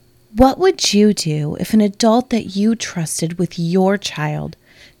What would you do if an adult that you trusted with your child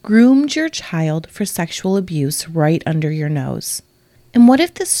groomed your child for sexual abuse right under your nose? And what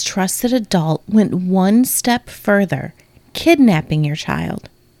if this trusted adult went one step further, kidnapping your child?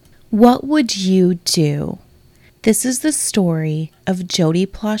 What would you do? This is the story of Jody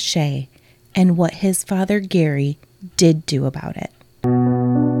Plache and what his father Gary did do about it.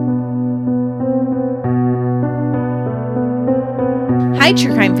 Hi,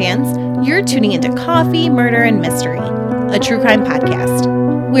 true crime fans. You're tuning into Coffee, Murder, and Mystery, a true crime podcast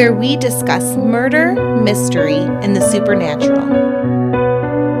where we discuss murder, mystery, and the supernatural.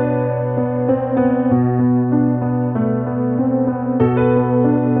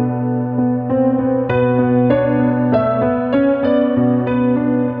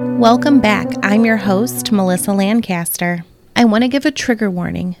 Welcome back. I'm your host, Melissa Lancaster. I want to give a trigger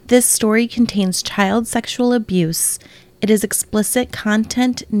warning. This story contains child sexual abuse. It is explicit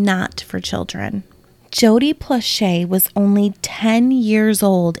content not for children. Jody Plache was only 10 years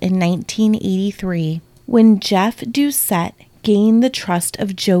old in 1983 when Jeff Doucette gained the trust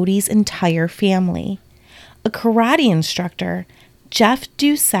of Jody's entire family. A karate instructor, Jeff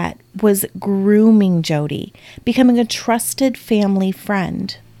Doucette was grooming Jody, becoming a trusted family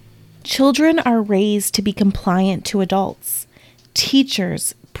friend. Children are raised to be compliant to adults.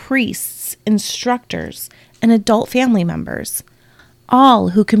 Teachers, priests, instructors, and adult family members, all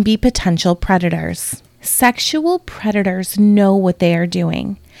who can be potential predators. Sexual predators know what they are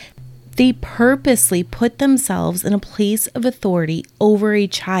doing. They purposely put themselves in a place of authority over a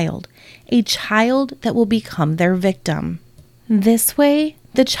child that will become their victim. This way,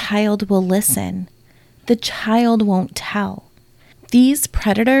 the child will listen. The child won't tell. These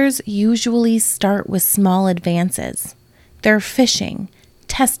predators usually start with small advances. They're fishing,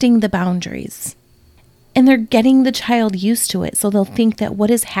 testing the boundaries. And they're getting the child used to it so they'll think that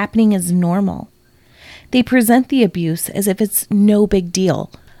what is happening is normal. They present the abuse as if it's no big deal.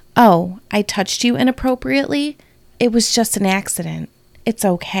 Oh, I touched you inappropriately? It was just an accident. It's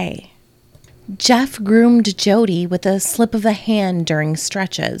okay. Jeff groomed Jody with a slip of the hand during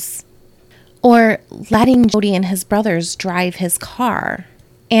stretches. Or letting Jody and his brothers drive his car.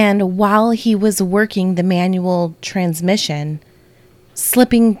 And while he was working the manual transmission,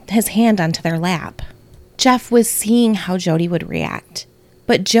 slipping his hand onto their lap. Jeff was seeing how Jody would react.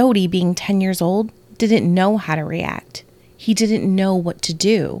 But Jody, being 10 years old, didn't know how to react. He didn't know what to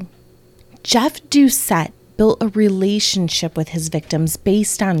do. Jeff Doucette built a relationship with his victims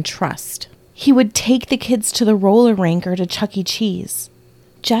based on trust. He would take the kids to the roller rink or to Chuck E. Cheese.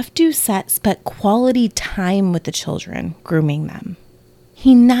 Jeff Doucette spent quality time with the children, grooming them.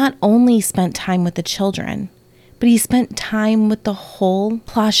 He not only spent time with the children, but he spent time with the whole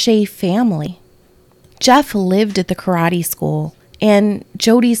Plache family. Jeff lived at the karate school, and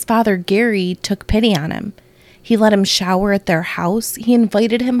Jody's father, Gary, took pity on him. He let him shower at their house. He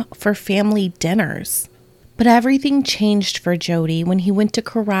invited him for family dinners. But everything changed for Jody when he went to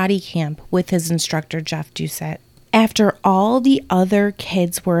karate camp with his instructor, Jeff Doucette. After all the other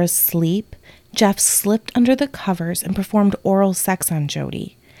kids were asleep, Jeff slipped under the covers and performed oral sex on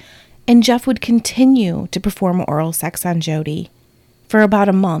Jody. And Jeff would continue to perform oral sex on Jody for about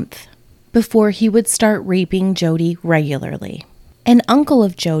a month before he would start raping Jody regularly. An uncle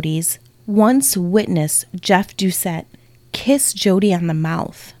of Jody's once witnessed Jeff Doucette kiss Jody on the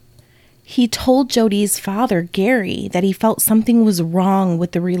mouth. He told Jody's father, Gary, that he felt something was wrong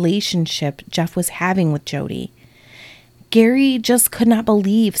with the relationship Jeff was having with Jody. Gary just could not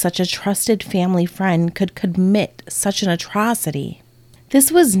believe such a trusted family friend could commit such an atrocity. This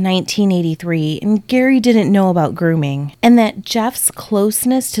was 1983, and Gary didn't know about grooming, and that Jeff's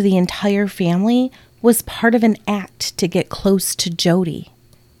closeness to the entire family was part of an act to get close to Jody.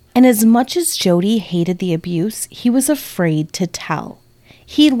 And as much as Jody hated the abuse, he was afraid to tell.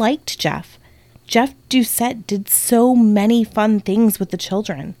 He liked Jeff. Jeff Doucette did so many fun things with the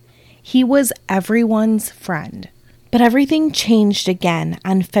children. He was everyone's friend. But everything changed again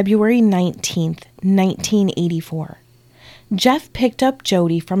on February 19th, 1984. Jeff picked up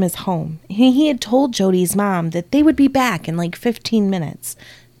Jody from his home. He had told Jody's mom that they would be back in like 15 minutes.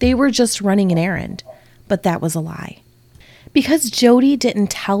 They were just running an errand, but that was a lie. Because Jody didn't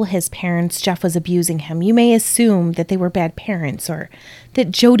tell his parents Jeff was abusing him, you may assume that they were bad parents or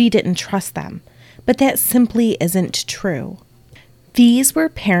that Jody didn't trust them, but that simply isn't true. These were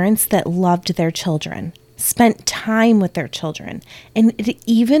parents that loved their children, spent time with their children, and it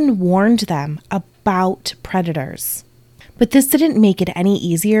even warned them about predators. But this didn't make it any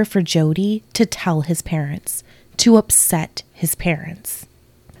easier for Jody to tell his parents, to upset his parents.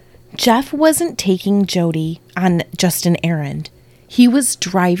 Jeff wasn't taking Jody on just an errand. He was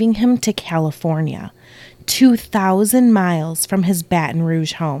driving him to California, 2,000 miles from his Baton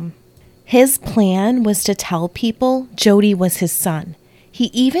Rouge home. His plan was to tell people Jody was his son. He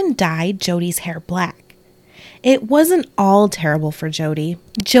even dyed Jody's hair black. It wasn't all terrible for Jody.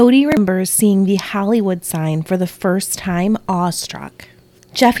 Jody remembers seeing the Hollywood sign for the first time awestruck.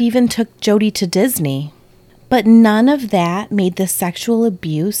 Jeff even took Jody to Disney. But none of that made the sexual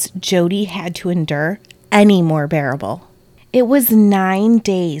abuse Jody had to endure any more bearable. It was 9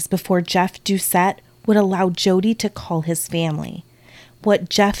 days before Jeff Doucette would allow Jody to call his family. What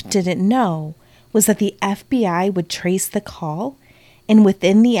Jeff didn't know was that the FBI would trace the call, and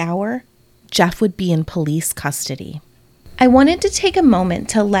within the hour, Jeff would be in police custody. I wanted to take a moment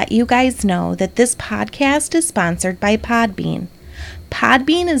to let you guys know that this podcast is sponsored by Podbean.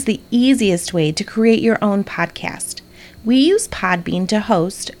 Podbean is the easiest way to create your own podcast. We use Podbean to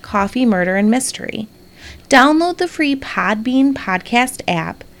host Coffee, Murder, and Mystery. Download the free Podbean podcast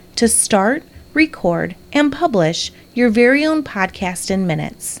app to start, record, and publish your very own podcast in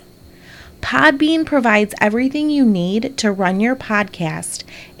minutes. Podbean provides everything you need to run your podcast,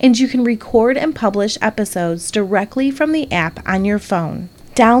 and you can record and publish episodes directly from the app on your phone.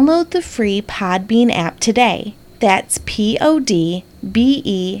 Download the free Podbean app today. That's Podbean.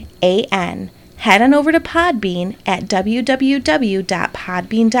 Head on over to Podbean at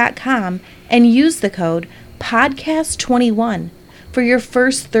www.podbean.com and use the code PODCAST21 for your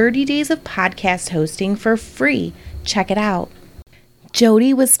first 30 days of podcast hosting for free. Check it out.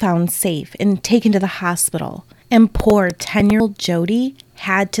 Jody was found safe and taken to the hospital, and poor 10-year-old Jody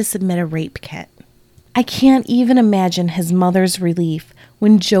had to submit a rape kit. I can't even imagine his mother's relief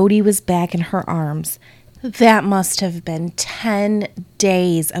when Jody was back in her arms. That must have been 10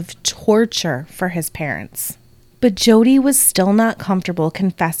 days of torture for his parents. But Jody was still not comfortable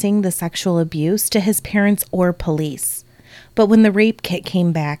confessing the sexual abuse to his parents or police. But when the rape kit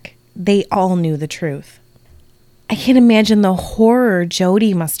came back, they all knew the truth. I can't imagine the horror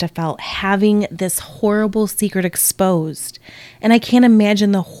Jody must have felt having this horrible secret exposed. And I can't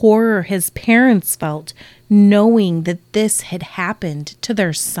imagine the horror his parents felt knowing that this had happened to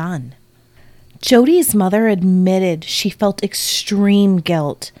their son. Jody's mother admitted she felt extreme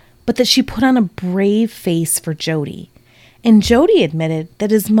guilt, but that she put on a brave face for Jody. And Jody admitted that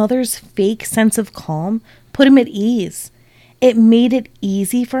his mother's fake sense of calm put him at ease. It made it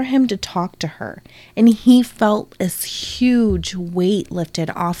easy for him to talk to her, and he felt this huge weight lifted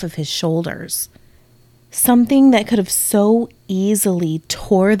off of his shoulders. Something that could have so easily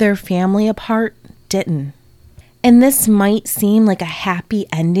tore their family apart didn't. And this might seem like a happy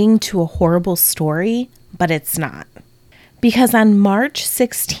ending to a horrible story, but it's not. Because on March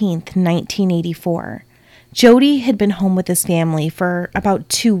 16th, 1984, Jody had been home with his family for about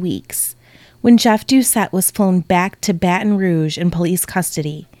 2 weeks. When Jeff Doucette was flown back to Baton Rouge in police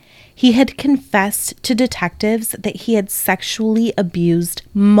custody, he had confessed to detectives that he had sexually abused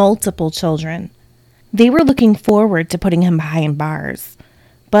multiple children. They were looking forward to putting him behind bars,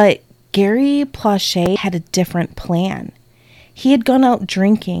 but Gary Plauché had a different plan. He had gone out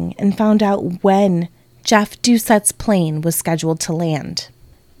drinking and found out when Jeff Doucette's plane was scheduled to land.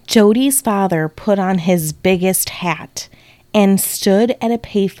 Jody's father put on his biggest hat and stood at a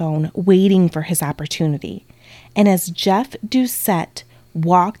payphone waiting for his opportunity. And as Jeff Doucette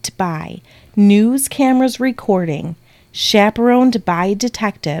walked by, news cameras recording, chaperoned by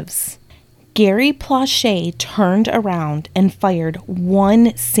detectives, Gary Plauché turned around and fired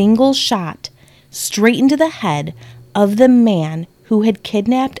one single shot straight into the head of the man who had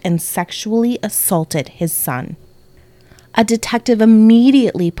kidnapped and sexually assaulted his son. A detective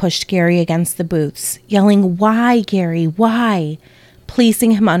immediately pushed Gary against the booths, yelling, "Why, Gary, why?"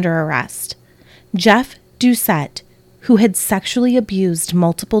 placing him under arrest. Jeff Doucette, who had sexually abused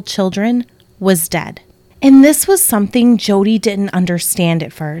multiple children, was dead. And this was something Jody didn't understand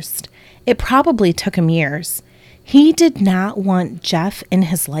at first. It probably took him years. He did not want Jeff in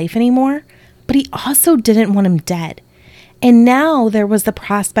his life anymore, but he also didn't want him dead. And now there was the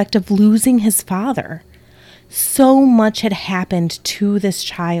prospect of losing his father. So much had happened to this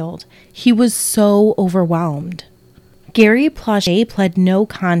child. He was so overwhelmed. Gary Plauché pled no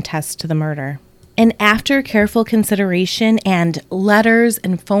contest to the murder. And after careful consideration and letters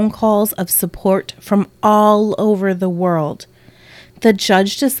and phone calls of support from all over the world, the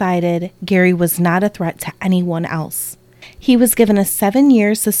judge decided Gary was not a threat to anyone else. He was given a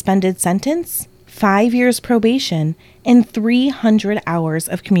 7-year suspended sentence, 5 years probation, and 300 hours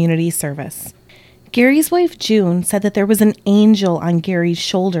of community service. Gary's wife, June, said that there was an angel on Gary's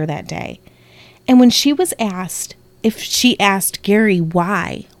shoulder that day. And when she was asked if she asked Gary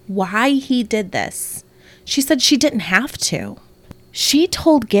why he did this, she said she didn't have to. She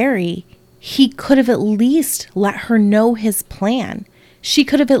told Gary he could have at least let her know his plan. She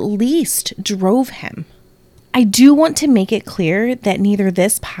could have at least drove him. I do want to make it clear that neither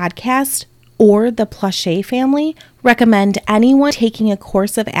this podcast or the Plache family recommend anyone taking a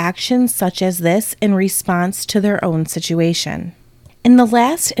course of action such as this in response to their own situation. In the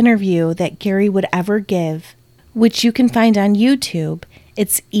last interview that Gary would ever give, which you can find on YouTube,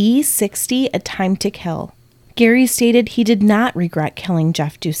 it's E60 A Time to Kill. Gary stated he did not regret killing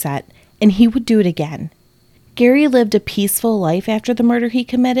Jeff Doucette, and he would do it again. Gary lived a peaceful life after the murder he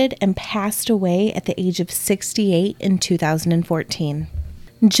committed and passed away at the age of 68 in 2014.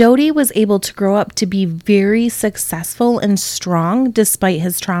 Jody was able to grow up to be very successful and strong despite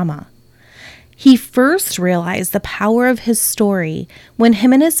his trauma. He first realized the power of his story when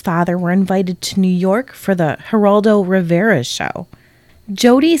him and his father were invited to New York for the Geraldo Rivera show.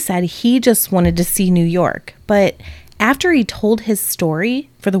 Jody said he just wanted to see New York, but after he told his story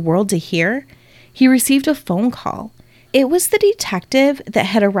for the world to hear, he received a phone call. It was the detective that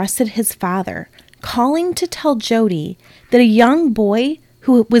had arrested his father, calling to tell Jody that a young boy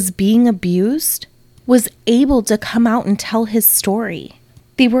who was being abused was able to come out and tell his story.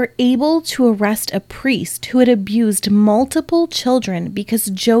 They were able to arrest a priest who had abused multiple children because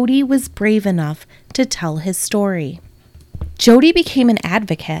Jody was brave enough to tell his story. Jody became an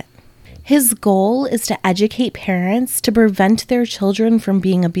advocate. His goal is to educate parents to prevent their children from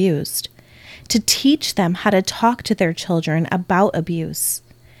being abused, to teach them how to talk to their children about abuse.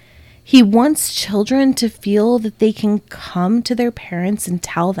 He wants children to feel that they can come to their parents and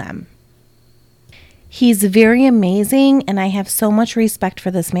tell them. He's very amazing, and I have so much respect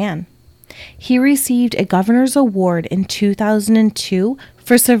for this man. He received a governor's award in 2002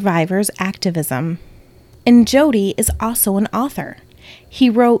 for survivors activism. And Jody is also an author. He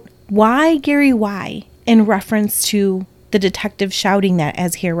wrote Why Gary Why in reference to the detective shouting that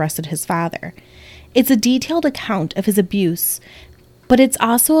as he arrested his father. It's a detailed account of his abuse, but it's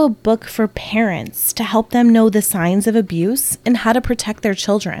also a book for parents to help them know the signs of abuse and how to protect their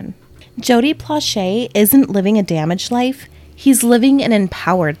children. Jody Plache isn't living a damaged life, he's living an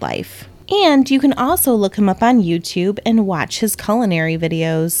empowered life. And you can also look him up on YouTube and watch his culinary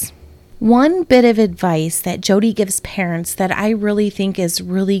videos. One bit of advice that Jody gives parents that I really think is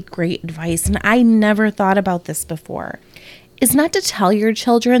really great advice, and I never thought about this before, is not to tell your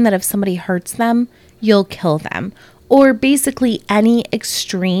children that if somebody hurts them, you'll kill them, or basically any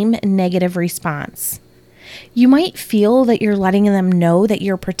extreme negative response. You might feel that you're letting them know that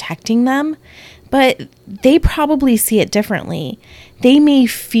you're protecting them, but they probably see it differently. They may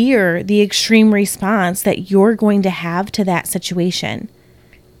fear the extreme response that you're going to have to that situation.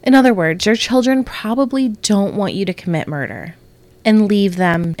 In other words, your children probably don't want you to commit murder and leave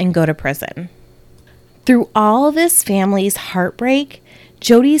them and go to prison. Through all this family's heartbreak,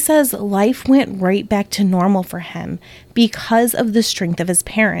 Jody says life went right back to normal for him because of the strength of his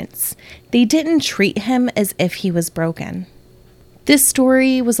parents. They didn't treat him as if he was broken. This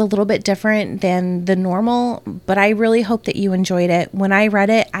story was a little bit different than the normal, but I really hope that you enjoyed it. When I read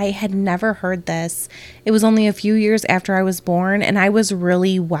it, I had never heard this. It was only a few years after I was born, and I was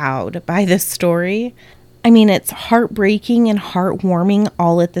really wowed by this story. I mean, it's heartbreaking and heartwarming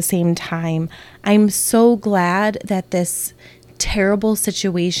all at the same time. I'm so glad that this terrible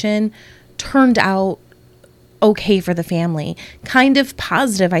situation turned out okay for the family. Kind of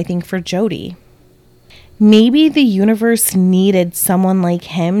positive, I think, for Jody. Maybe the universe needed someone like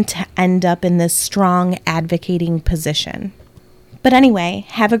him to end up in this strong advocating position. But anyway,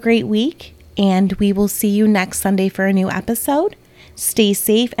 have a great week, and we will see you next Sunday for a new episode. Stay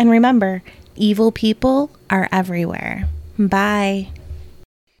safe, and remember, evil people are everywhere. Bye.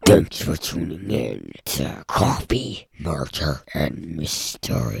 Thanks for tuning in to Coffee, Murder, and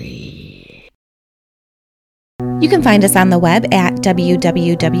Mystery. You can find us on the web at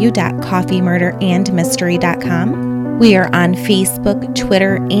www.coffeemurderandmystery.com. We are on Facebook,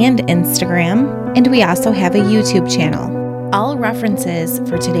 Twitter, and Instagram, and we also have a YouTube channel. All references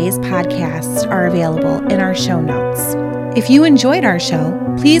for today's podcast are available in our show notes. If you enjoyed our show,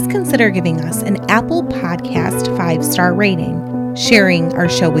 please consider giving us an Apple Podcast 5-star rating, sharing our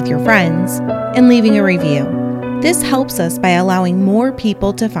show with your friends, and leaving a review. This helps us by allowing more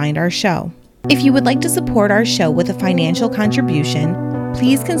people to find our show. If you would like to support our show with a financial contribution,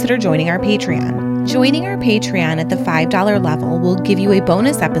 please consider joining our Patreon. Joining our Patreon at the $5 level will give you a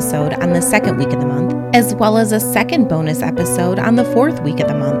bonus episode on the second week of the month, as well as a second bonus episode on the fourth week of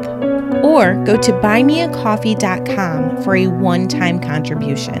the month. Or go to buymeacoffee.com for a one-time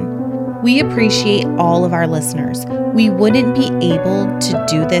contribution. We appreciate all of our listeners. We wouldn't be able to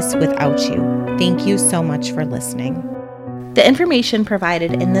do this without you. Thank you so much for listening. The information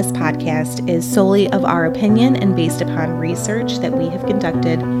provided in this podcast is solely of our opinion and based upon research that we have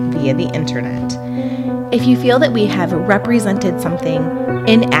conducted via the internet. If you feel that we have represented something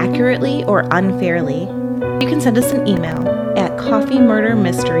inaccurately or unfairly, you can send us an email at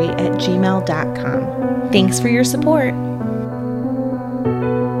coffeemurdermystery@gmail.com. Thanks for your support.